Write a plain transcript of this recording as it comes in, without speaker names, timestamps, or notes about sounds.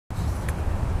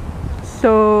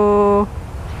So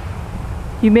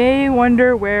you may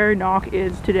wonder where Nock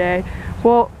is today.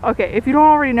 Well, okay, if you don't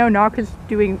already know, Nock is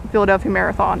doing Philadelphia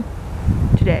Marathon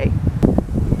today,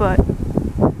 but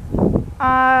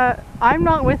I'm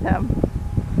not with him.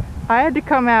 I had to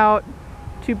come out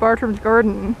to Bartram's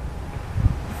Garden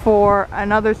for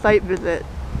another site visit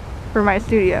for my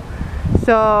studio.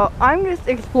 So I'm just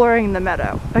exploring the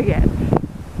meadow again.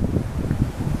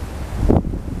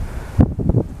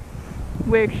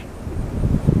 Which,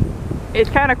 it's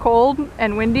kind of cold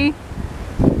and windy.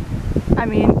 I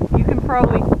mean, you can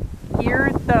probably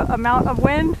hear the amount of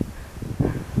wind.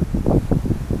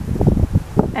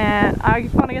 And I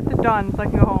just want to get this done so I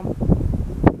can go home.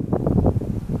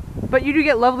 But you do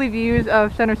get lovely views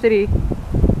of Center City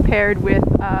paired with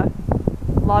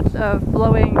lots of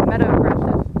blowing meadow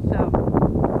grasses, so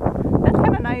that's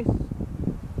kind of nice.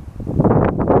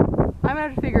 I'm gonna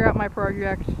have to figure out my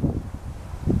project,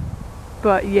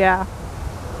 but yeah.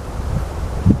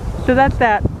 So that's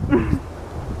that.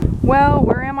 Well,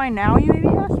 where am I now, you may be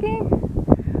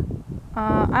asking?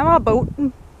 I'm on a boat.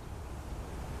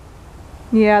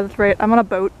 Yeah, that's right, I'm on a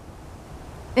boat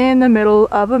in the middle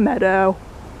of a meadow.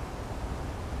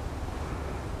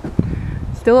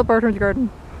 Still at Bartram's Garden.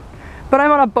 But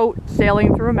I'm on a boat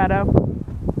sailing through a meadow.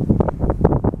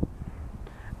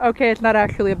 Okay, it's not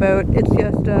actually a boat. It's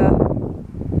just a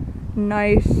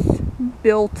nice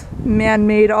built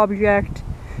man-made object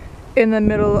in the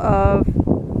middle of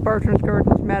Bartram's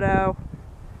Garden's meadow,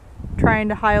 trying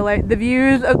to highlight the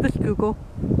views of the Schuylkill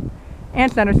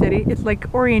and Center City. It's like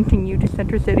orienting you to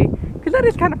Center City, because that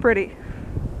is kind of pretty.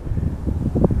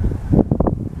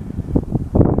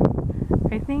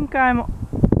 I think I'm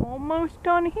almost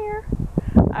done here.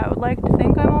 I would like to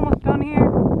think I'm almost done here.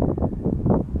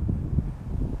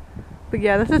 But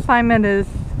yeah, this assignment is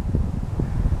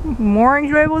more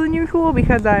enjoyable than usual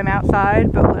because I'm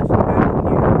outside, but less enjoyable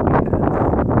than usual because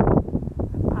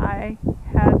I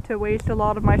had to waste a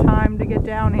lot of my time to get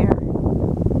down here.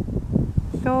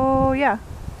 So yeah,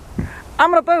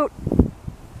 I'm on a boat.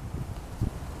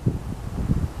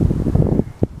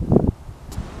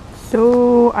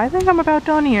 So I think I'm about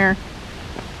done here.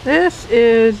 This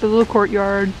is the little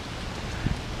courtyard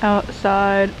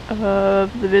outside of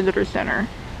the visitor center.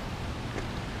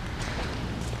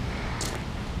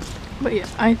 But yeah,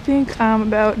 I think I'm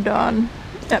about done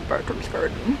at Bartram's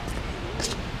Garden.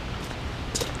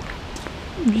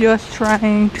 Just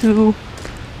trying to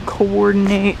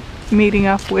coordinate meeting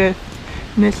up with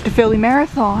Mr. Philly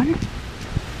Marathon.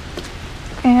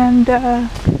 And yeah,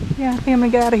 I think I'm gonna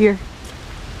get out of here.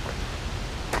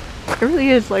 It really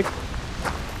is like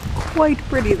quite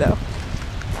pretty though,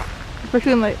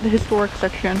 especially in like the historic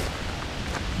section.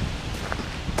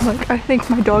 Like, I think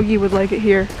my doggy would like it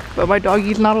here, but my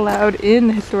doggy's not allowed in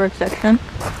the historic section.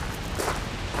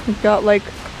 We've got like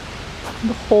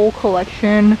the whole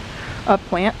collection of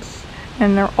plants,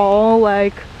 and they're all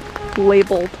like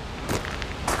labeled.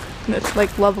 And it's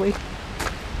like lovely.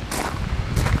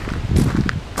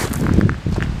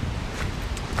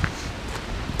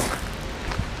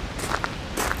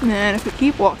 And then if we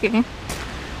keep walking,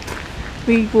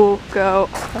 we will go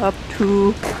up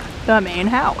to the main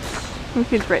house,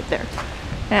 which is right there.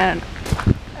 And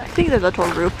I think there's a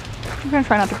tour group. I'm gonna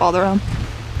try not to bother them.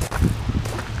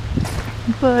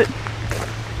 But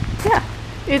yeah,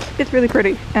 it's really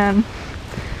pretty, and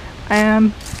I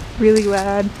am really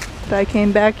glad that I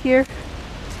came back here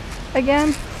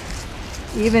again,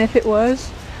 even if it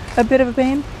was a bit of a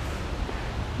pain.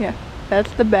 Yeah,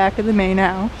 that's the back of the main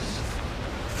house.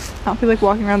 I don't feel like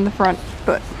walking around the front,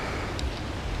 but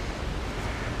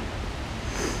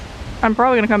I'm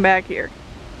probably gonna come back here.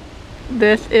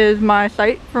 This is my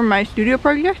site for my studio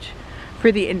project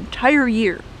for the entire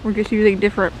year. We're just using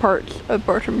different parts of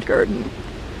Bartram's Garden.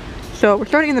 So we're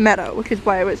starting in the meadow, which is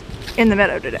why I was in the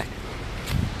meadow today.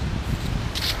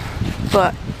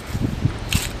 But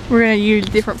we're gonna use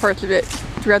different parts of it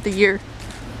throughout the year,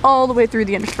 all the way through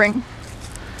the end of spring.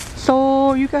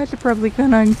 So you guys are probably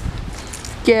gonna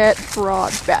get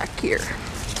brought back here.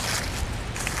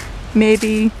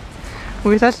 Maybe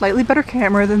with a slightly better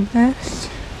camera than this.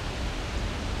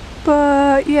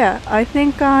 But yeah, I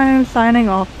think I'm signing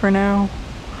off for now.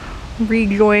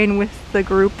 Rejoin with the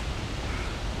group.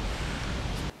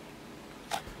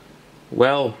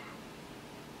 Well,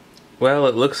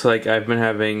 it looks like I've been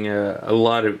having a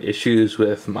lot of issues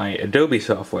with my Adobe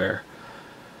software.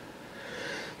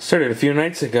 Started a few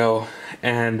nights ago,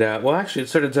 and well, actually it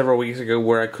started several weeks ago,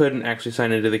 where I couldn't actually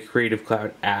sign into the Creative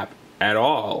Cloud app at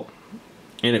all,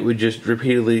 and it would just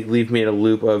repeatedly leave me in a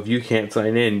loop of, you can't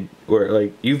sign in, or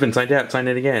like, you've been signed out, sign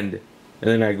in again. And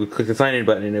then I would click the sign in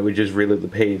button and it would just reload the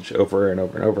page over and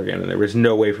over and over again, and there was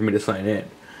no way for me to sign in.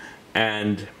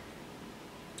 And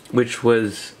which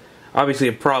was obviously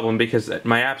a problem because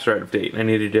my apps are out of date and I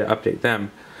needed to update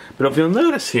them. But if you'll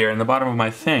notice here in the bottom of my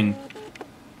thing,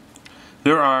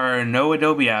 there are no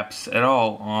Adobe apps at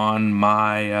all on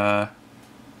my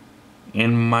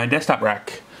in my desktop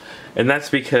rack. And that's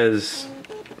because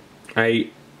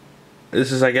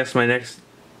this is, I guess, my next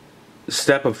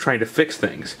step of trying to fix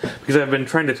things, because I've been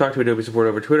trying to talk to Adobe support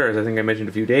over Twitter, as I think I mentioned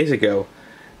a few days ago,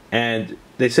 and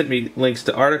they sent me links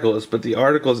to articles, but the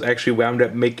articles actually wound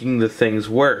up making the things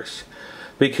worse,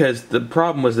 because the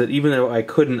problem was that even though I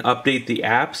couldn't update the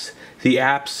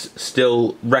apps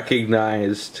still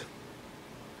recognized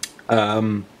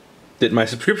that my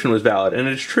subscription was valid. And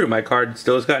it's true, my card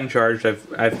still has gotten charged.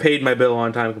 I've paid my bill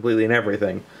on time completely and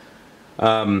everything.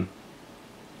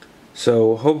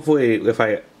 So hopefully,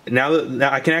 now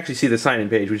I can actually see the sign-in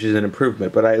page, which is an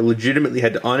improvement, but I legitimately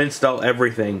had to uninstall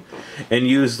everything and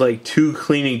use like 2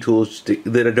 cleaning tools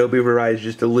that Adobe provides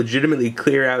just to legitimately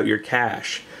clear out your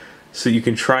cache so you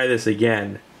can try this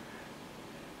again.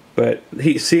 But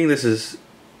seeing this is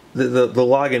the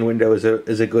login window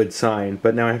is a good sign,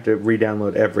 but now I have to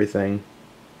re-download everything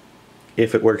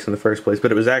if it works in the first place.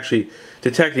 But it was actually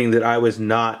detecting that I was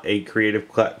not a Creative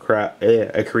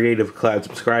Cloud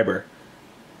subscriber,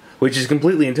 which is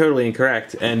completely and totally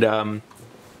incorrect. And let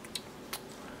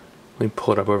me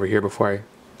pull it up over here before I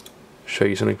show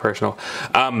you something personal.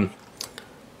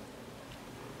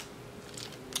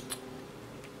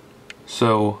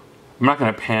 So I'm not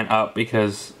going to pan up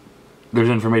because there's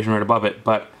information right above it,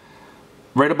 but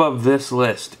right above this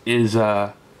list is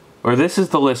this is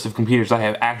the list of computers I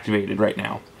have activated right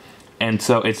now. And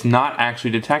so it's not actually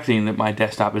detecting that my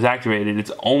desktop is activated.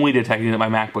 It's only detecting that my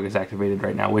MacBook is activated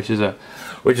right now, which is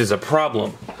a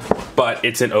problem. But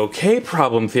it's an okay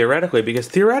problem theoretically, because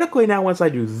theoretically now once I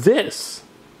do this,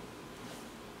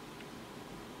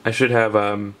 I should have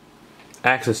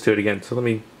access to it again. So let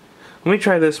me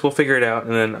try this. We'll figure it out,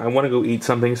 and then I want to go eat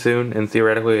something soon. And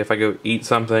theoretically, if I go eat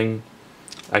something,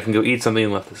 I can go eat something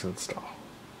and let this install.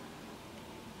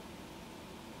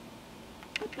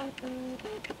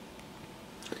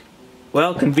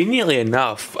 Well, conveniently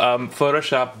enough,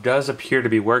 Photoshop does appear to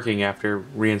be working after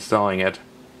reinstalling it.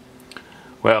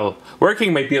 Well,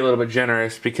 working might be a little bit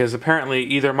generous, because apparently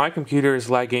either my computer is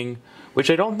lagging,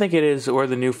 which I don't think it is, or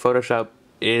the new Photoshop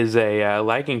is a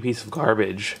lagging piece of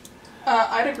garbage.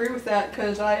 I'd agree with that,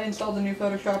 because I installed the new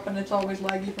Photoshop and it's always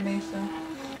laggy for me, so...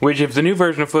 Which, if the new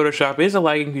version of Photoshop is a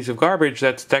lagging piece of garbage,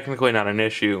 that's technically not an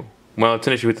issue. Well, it's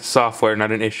an issue with the software,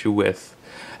 not an issue with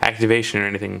activation or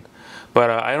anything. But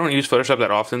I don't use Photoshop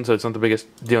that often, so it's not the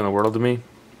biggest deal in the world to me.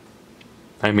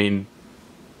 I mean,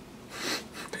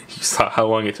 you saw how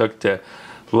long it took to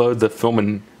load the film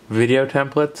and video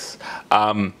templates.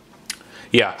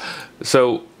 Yeah,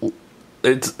 so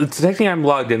it's detecting I'm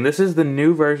logged in. This is the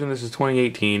new version. This is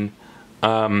 2018.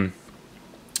 Who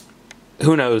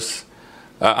knows?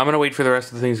 I'm going to wait for the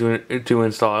rest of the things to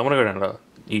install. I want to go down to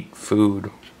eat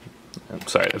food. I'm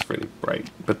sorry, that's really bright,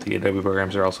 but the Adobe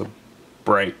programs are also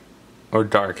bright. Or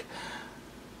dark.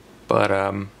 But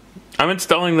I'm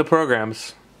installing the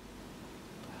programs.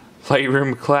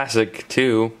 Lightroom Classic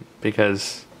too,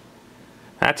 because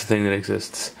that's a thing that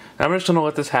exists. And I'm just going to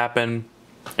let this happen,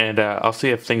 and I'll see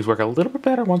if things work a little bit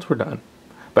better once we're done.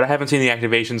 But I haven't seen the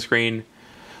activation screen,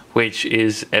 which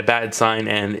is a bad sign,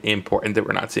 and important that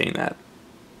we're not seeing that.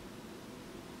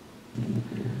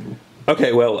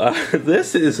 Okay, well,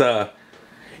 this is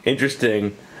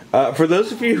interesting. For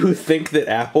those of you who think that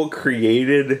Apple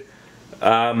created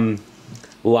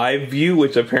Live View,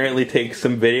 which apparently takes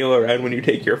some video around when you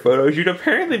take your photos, you'd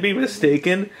apparently be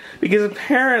mistaken, because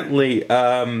apparently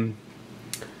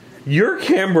your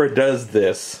camera does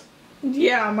this.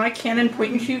 Yeah, my Canon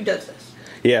point and shoot does this.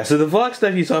 Yeah, so the vlog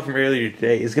stuff you saw from earlier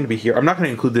today is going to be here. I'm not going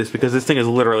to include this because this thing is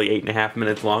literally 8.5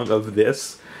 minutes long of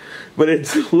this. But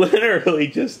it's literally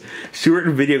just short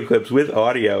video clips with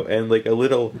audio and like a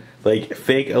little like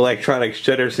fake electronic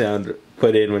shutter sound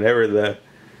put in whenever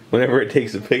it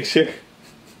takes a picture.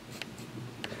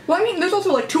 Well, I mean, there's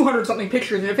also like 200 something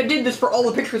pictures, and if it did this for all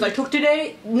the pictures I took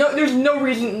today, there's no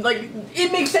reason, like,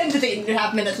 it makes sense it's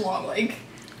 8.5 minutes long, like.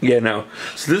 Yeah, no.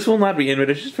 So this will not be in, but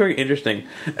it's just very interesting.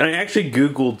 And I actually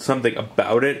Googled something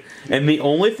about it, and the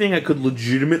only thing I could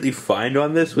legitimately find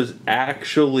on this was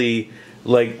actually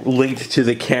like linked to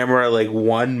the camera like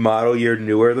 1 model year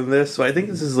newer than this. So I think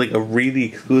this is like a really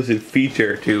exclusive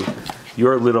feature to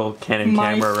your little Canon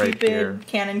camera right here.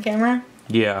 Canon camera?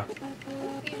 Yeah.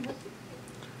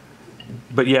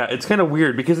 But yeah, it's kind of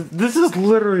weird because this is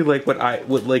literally like what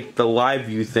like the Live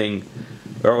View thing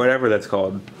or whatever that's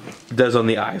called, does on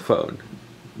the iPhone.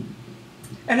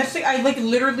 And it's like, I like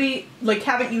literally like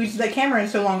haven't used the camera in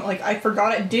so long. Like I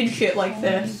forgot it did shit like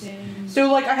this. So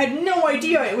like I had no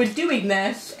idea it was doing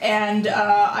this, and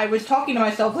I was talking to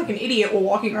myself like an idiot while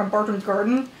walking around Bartram's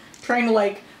garden, trying to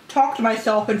like talk to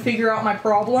myself and figure out my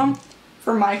problem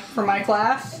for my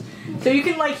class. So you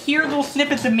can like hear little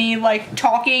snippets of me like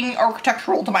talking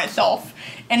architectural to myself,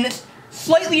 and it's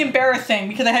slightly embarrassing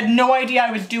because I had no idea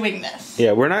I was doing this.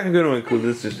 Yeah, we're not going to include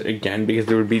this just again because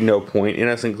there would be no point in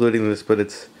us including this, but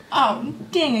it's... Oh,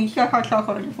 dang, you got hot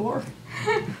chocolate on your floor.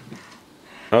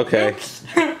 Okay.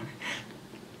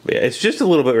 Yeah, it's just a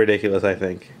little bit ridiculous, I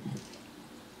think.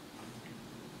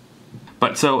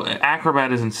 But so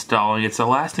Acrobat is installing. It's the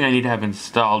last thing I need to have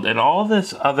installed, and all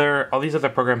these other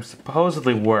programs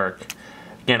supposedly work.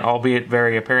 Again, albeit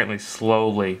very apparently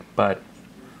slowly, but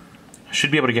I should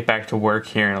be able to get back to work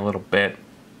here in a little bit.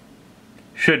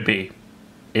 Should be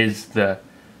is the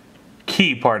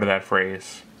key part of that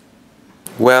phrase.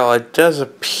 Well, it does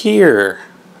appear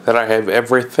that I have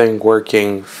everything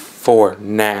working for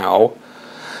now.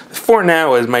 For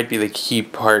now might be the key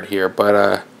part here,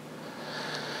 but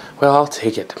well, I'll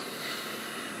take it.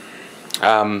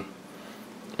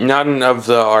 None of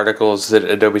the articles that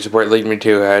Adobe Support lead me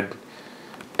to had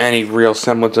any real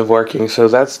semblance of working, so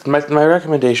that's my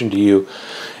recommendation to you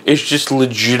is just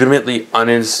legitimately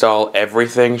uninstall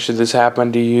everything should this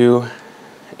happen to you,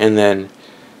 and then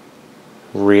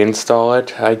reinstall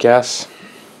it, I guess.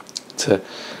 It's a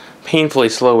painfully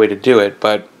slow way to do it,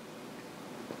 but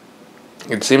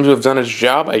it seems to have done its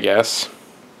job, I guess.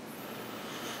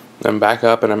 I'm back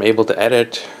up and I'm able to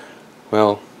edit,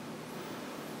 well,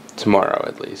 tomorrow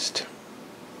at least.